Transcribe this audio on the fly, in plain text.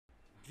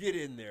Get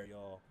in there,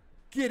 y'all.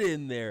 Get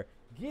in there.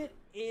 Get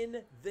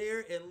in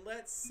there and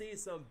let's see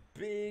some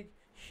big,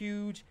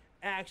 huge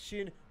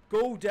action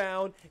go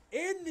down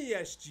in the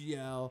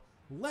SGL.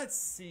 Let's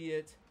see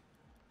it.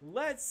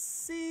 Let's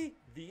see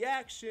the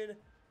action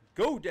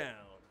go down.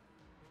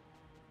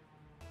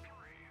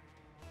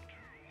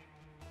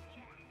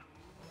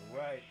 All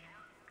right.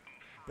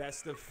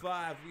 Best of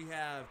 5. We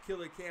have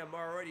Killer Cam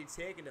already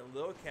taking it.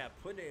 Lil Cat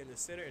putting it in the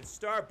center. And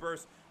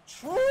Starburst.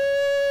 True!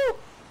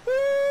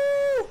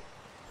 Woo!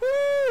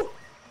 Woo!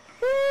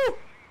 Woo!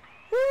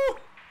 Woo!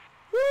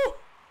 Woo!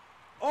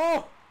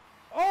 Oh!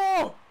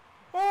 Oh!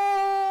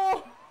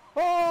 Oh!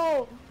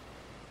 Oh!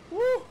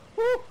 Woo!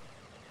 Woo!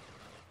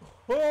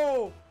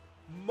 Oh!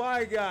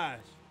 My gosh!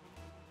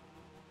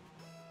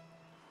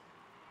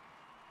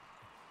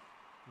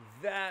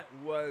 That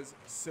was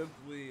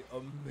simply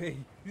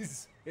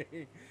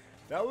amazing.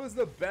 That was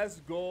the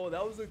best goal.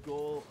 That was the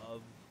goal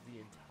of the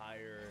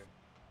entire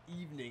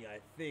evening, I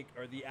think,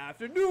 or the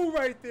afternoon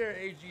right there.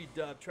 AG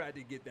Dub tried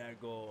to get that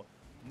goal.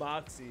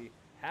 Moxie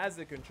has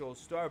the control.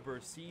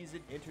 Starburst sees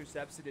it,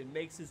 intercepts it, and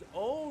makes his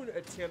own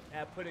attempt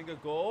at putting a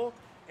goal.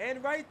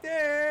 And right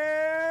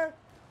there,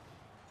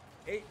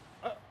 AG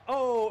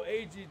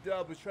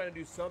Dub was trying to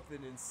do something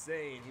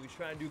insane. He was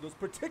trying to do those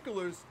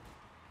particulars.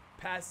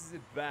 Passes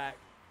it back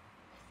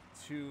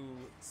to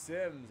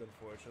SIMS,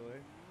 unfortunately.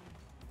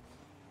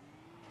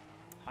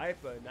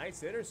 Hypa,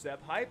 nice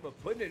intercept. Hypa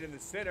putting it in the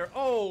center.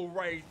 Oh,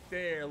 right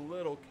there.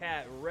 Little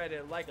Cat read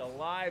it like a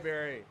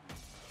library.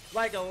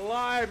 Like a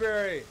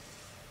library.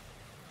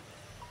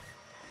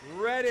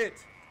 Read it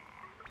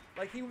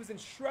like he was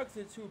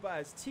instructed to by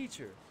his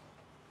teacher.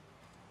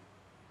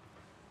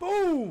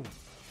 Boom!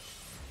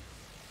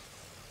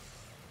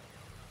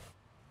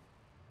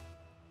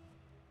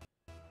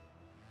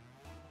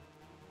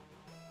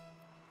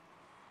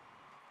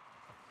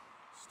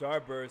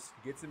 Starburst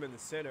gets him in the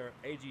center.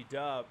 AG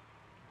Dub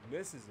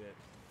misses it.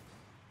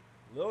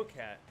 Lil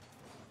Cat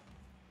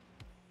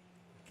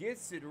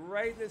gets it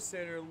right in the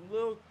center.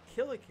 Lil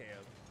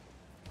Killicam.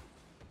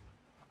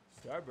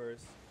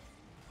 Starburst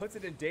puts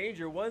it in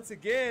danger once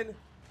again.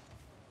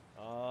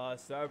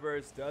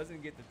 Starburst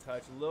doesn't get the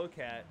touch. Lil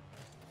Cat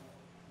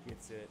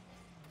gets it.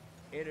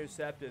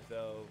 Intercepted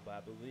though, but I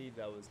believe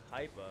that was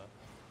Hypa.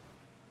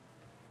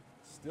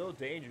 Still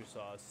danger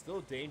sauce.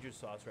 Still danger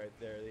sauce right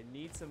there. They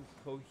need some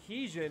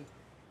cohesion,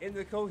 and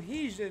the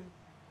cohesion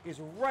is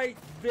right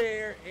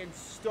there in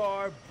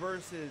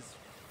Starburst's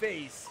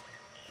face.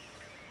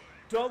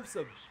 Dumps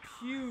a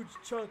huge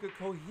chunk of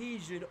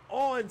cohesion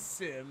on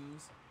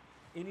SIMS,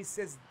 and he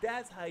says,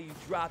 that's how you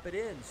drop it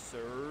in,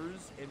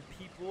 sirs, and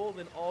people,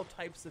 and all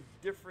types of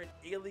different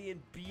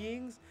alien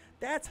beings.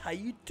 That's how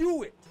you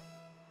do it.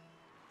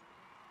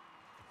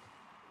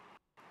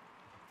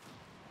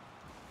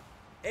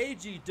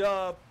 AG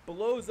Dub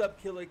blows up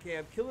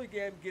Killicam.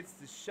 Killicam gets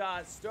the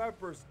shot.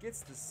 Starburst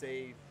gets the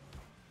save.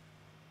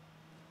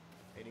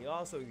 And he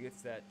also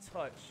gets that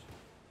touch.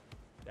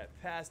 That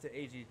pass to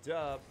AG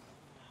Dub.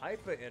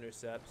 Hypa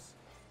intercepts.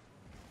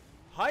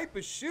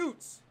 Hypa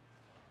shoots.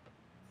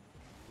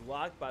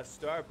 Blocked by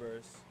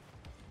Starburst.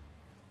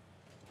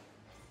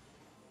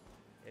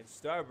 And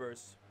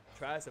Starburst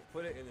tries to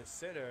put it in the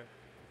center.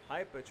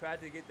 Hypa tried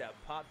to get that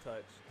pop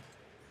touch.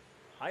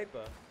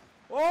 Hypa.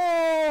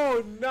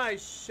 Oh,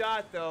 nice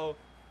shot though.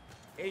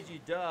 AG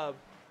Dub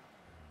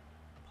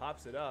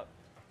pops it up.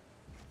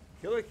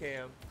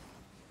 Killicam.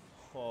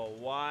 Oh,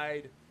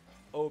 wide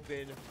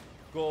open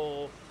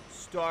goal.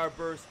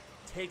 Starburst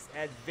takes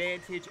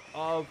advantage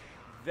of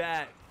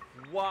that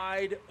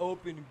wide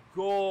open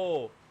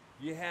goal.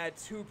 You had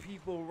two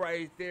people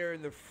right there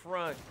in the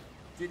front.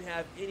 Didn't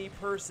have any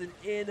person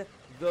in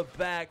the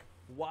back.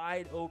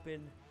 Wide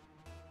open.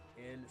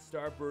 And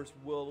Starburst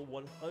will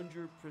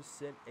 100%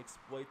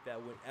 exploit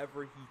that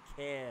whenever he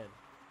can.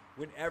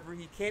 Whenever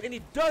he can. And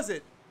he does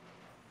it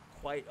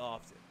quite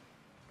often.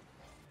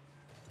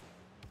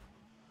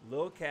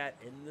 Lil Cat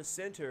in the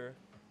center.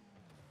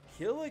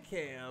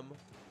 Killicam.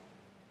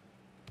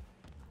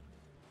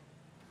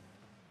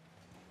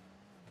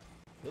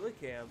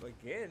 Killicam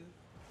again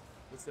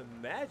with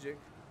some magic.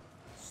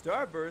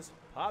 Starburst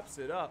pops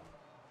it up.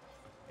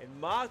 And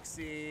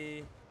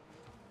Moxie.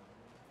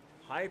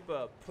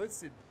 Hypa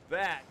puts it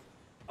back.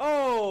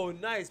 Oh,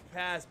 nice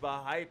pass by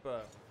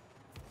Hypa.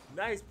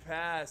 Nice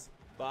pass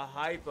by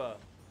Hypa.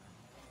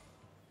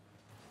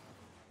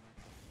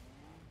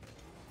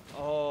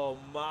 Oh,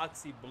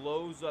 Moxie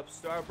blows up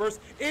Starburst,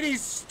 and he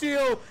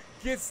still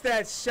gets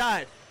that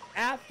shot.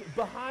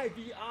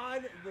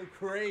 Beyond the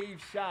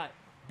grave shot.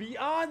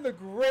 Beyond the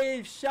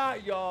grave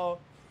shot,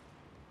 y'all.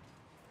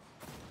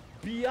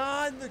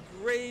 Beyond the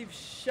grave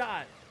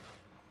shot.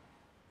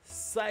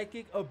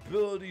 Psychic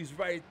abilities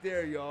right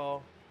there,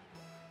 y'all.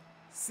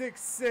 6th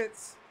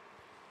Sense.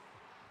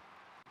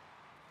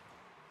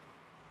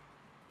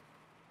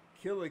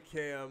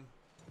 Killicam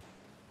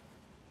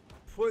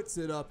puts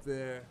it up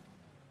there.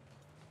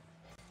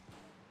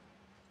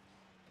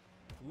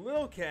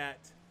 Lil Cat.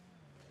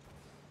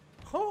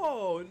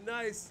 Oh,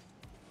 nice.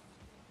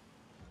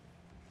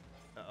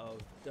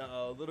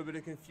 A little bit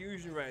of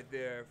confusion right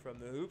there from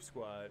the Hoop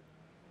Squad.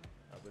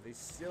 But they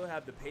still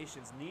have the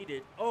patience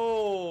needed.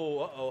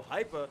 Oh,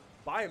 Hypa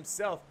by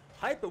himself.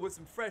 Hypa with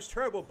some fresh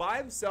turbo by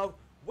himself.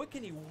 What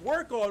can he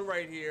work on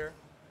right here?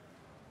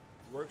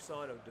 Works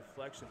on a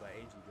deflection by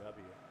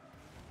AGW.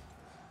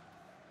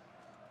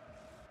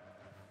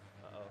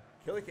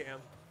 Killer Cam.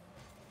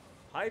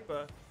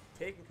 Hypa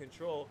taking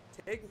control.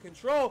 Taking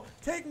control.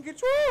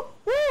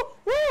 Woo!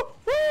 Woo!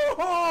 Woo!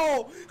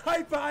 Oh!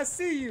 Hypa, I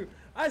see you.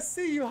 I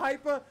see you,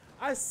 Hypa.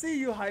 I see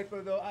you,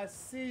 Hypa, though. I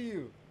see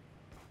you.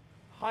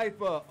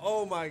 Hypa.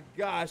 Oh my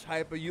gosh,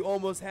 Hypa. You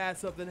almost had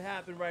something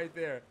happen right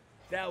there.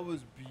 That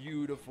was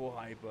beautiful,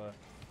 Hypa.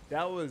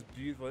 That was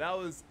beautiful. That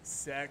was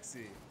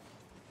sexy.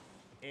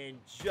 And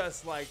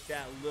just like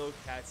that, Lil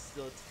Cat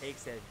still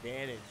takes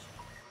advantage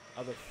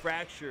of a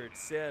fractured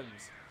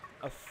SIMS.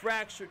 A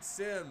fractured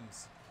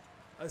SIMS.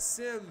 A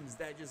SIMS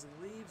that just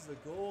leaves the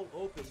goal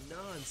open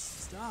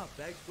non-stop.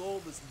 That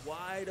goal is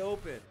wide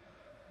open.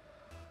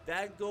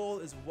 That goal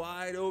is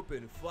wide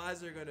open.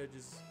 Flies are gonna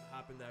just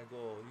hop in that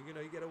goal. You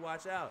gotta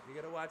watch out. You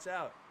gotta watch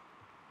out.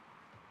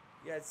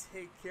 You gotta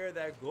take care of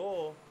that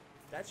goal.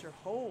 That's your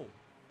home.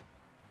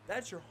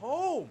 That's your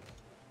home.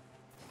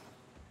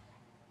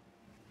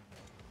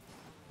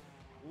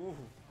 Ooh.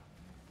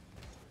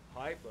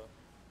 Hypa.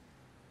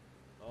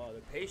 Oh,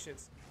 the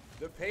patience.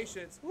 The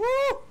patience. Woo!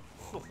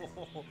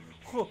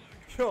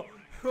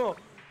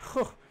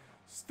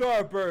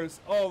 Starburst.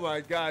 Oh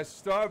my gosh.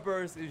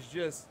 Starburst is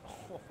just.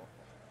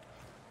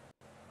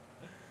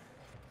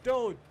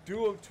 Don't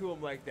do him to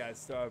him like that,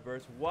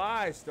 Starburst.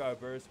 Why,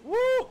 Starburst?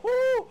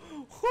 Woo-hoo!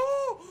 Woo!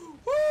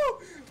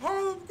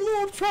 Harlem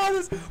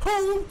Globetrotters!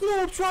 Harlem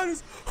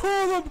Globetrotters!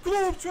 Harlem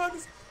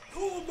Globetrotters!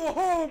 Call them the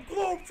Harlem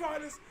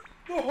Globetrotters!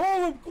 The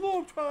Harlem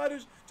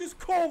Globetrotters! Just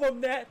call them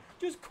that!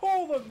 Just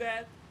call them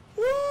that!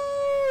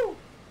 Woo!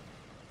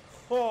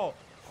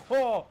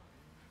 Oh!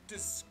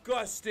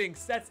 Disgusting!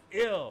 That's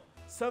ill!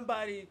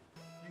 Somebody,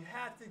 you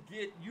have to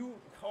get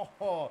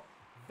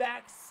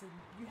vax.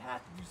 You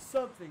have to do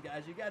something,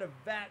 guys. You gotta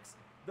vax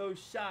those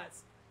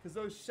shots, because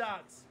those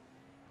shots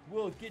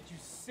will get you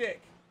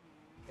sick.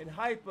 And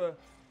Hypa,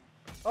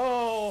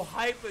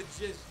 Hypa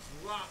just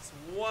drops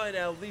one.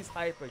 At least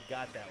Hypa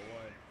got that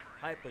one.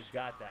 Hypa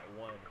got that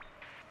one.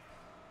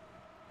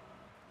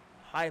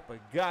 Hypa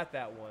got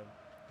that one.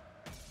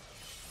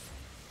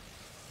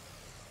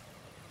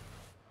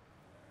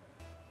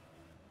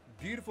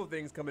 Beautiful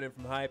things coming in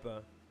from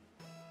Hypa.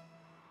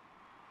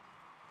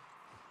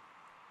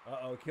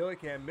 Killer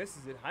Cam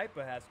misses it.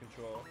 Hypa has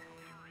control.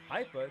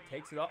 Hypa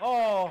takes it off.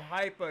 Oh,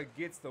 Hypa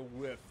gets the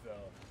whiff,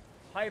 though.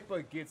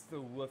 Hypa gets the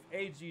whiff.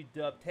 AG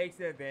Dub takes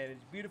the advantage.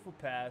 Beautiful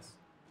pass.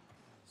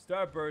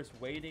 Starburst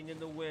waiting in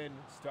the wind.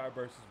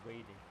 Starburst is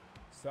waiting.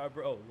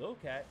 Oh, Lil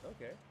Cat.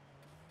 Okay.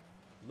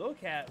 Lil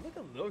Cat. Look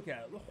at Lil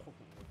Cat.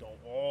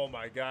 Oh,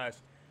 my gosh.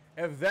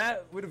 If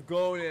that would have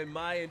gone in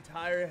my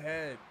entire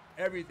head,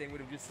 everything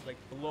would have just, like,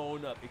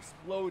 blown up,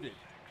 exploded.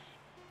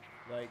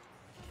 Like,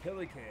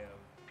 Killer Cam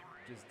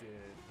just did.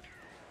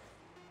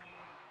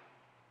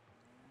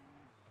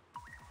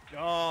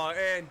 Oh,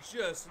 and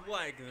just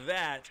like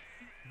that,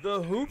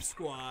 the Hoop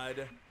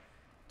Squad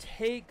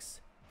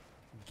takes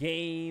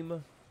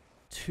Game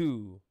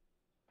 2.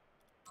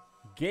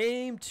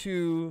 Game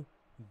 2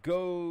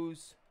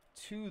 goes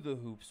to the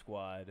Hoop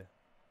Squad.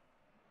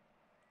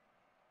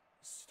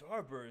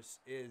 Starburst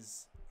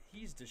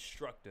he's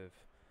destructive.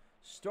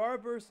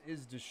 Starburst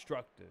is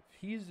destructive.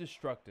 He's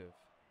destructive.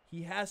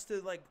 He has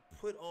to, like,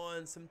 put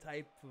on some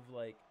type of,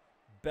 like,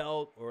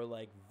 belt or,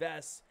 like,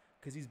 vest,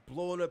 because he's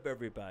blowing up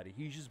everybody.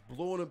 He's just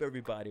blowing up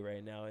everybody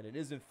right now, and it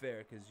isn't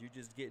fair because you're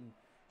just getting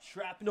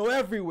shrapnel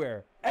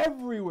everywhere.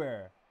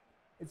 Everywhere.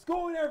 It's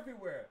going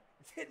everywhere.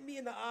 It's hitting me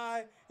in the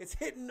eye. It's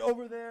hitting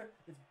over there.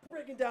 It's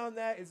breaking down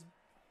that. It's